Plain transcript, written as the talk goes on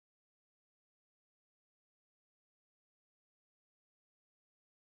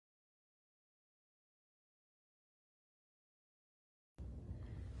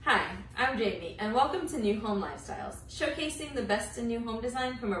I'm Jamie, and welcome to New Home Lifestyles, showcasing the best in new home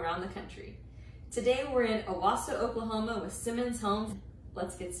design from around the country. Today we're in Owasso, Oklahoma with Simmons Homes.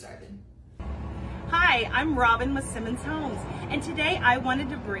 Let's get started. Hi, I'm Robin with Simmons Homes, and today I wanted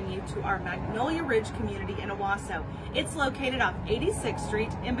to bring you to our Magnolia Ridge community in Owasso. It's located off 86th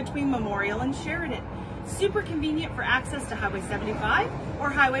Street in between Memorial and Sheridan. Super convenient for access to Highway 75 or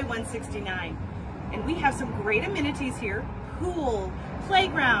Highway 169. And we have some great amenities here: pool,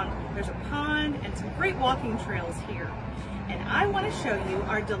 playground, there's a pond, and some great walking trails here. And I want to show you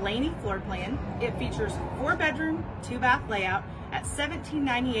our Delaney floor plan. It features 4-bedroom, 2-bath layout at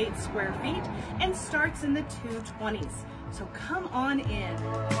 1,798 square feet and starts in the 220s. So come on in.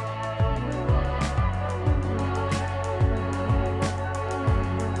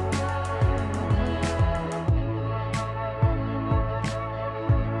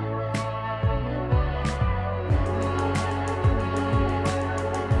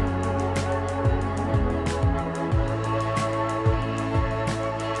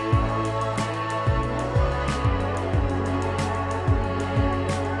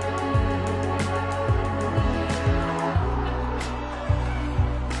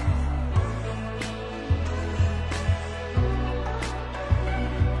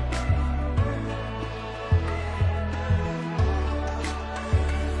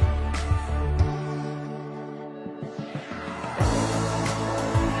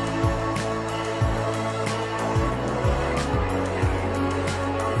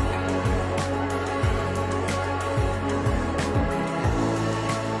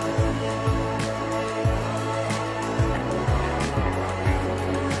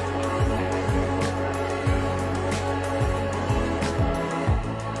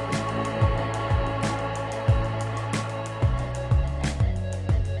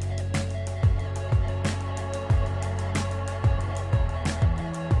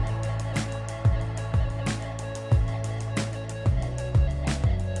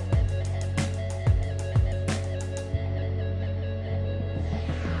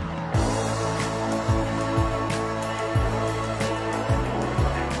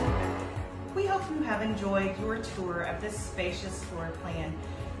 Enjoyed your tour of this spacious floor plan.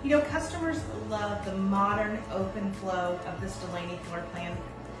 You know, customers love the modern open flow of this Delaney floor plan,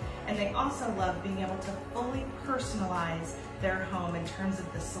 and they also love being able to fully personalize their home in terms of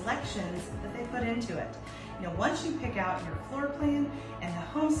the selections that they put into it. You know, once you pick out your floor plan and the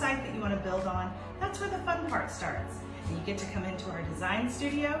home site that you want to build on, that's where the fun part starts. And you get to come into our design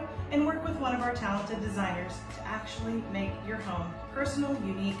studio and work with one of our talented designers to actually make your home personal,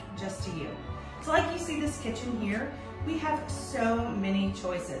 unique, just to you. So like you see this kitchen here, we have so many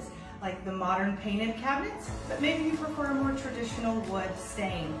choices, like the modern painted cabinets, but maybe you prefer a more traditional wood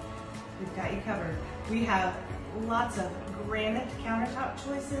stain. We've got you covered. We have lots of granite countertop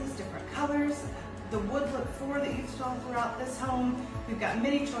choices, different colors, the wood look floor that you saw throughout this home. We've got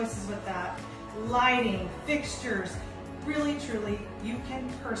many choices with that. Lighting, fixtures, really truly, you can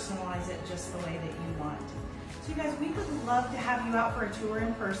personalize it just the way that you want. So you guys, we would love to have you out for a tour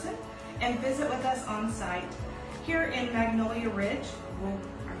in person and visit with us on site. Here in Magnolia Ridge, we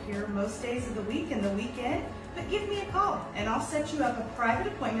are here most days of the week and the weekend, but give me a call and I'll set you up a private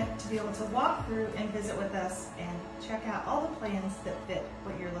appointment to be able to walk through and visit with us and check out all the plans that fit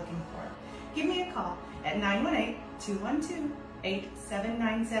what you're looking for. Give me a call at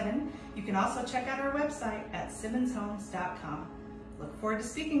 918-212-8797. You can also check out our website at NewHomeSource.com. Look forward to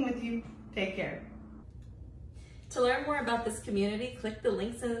speaking with you. Take care. To learn more about this community, click the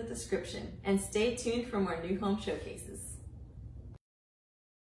links in the description and stay tuned for more new home showcases.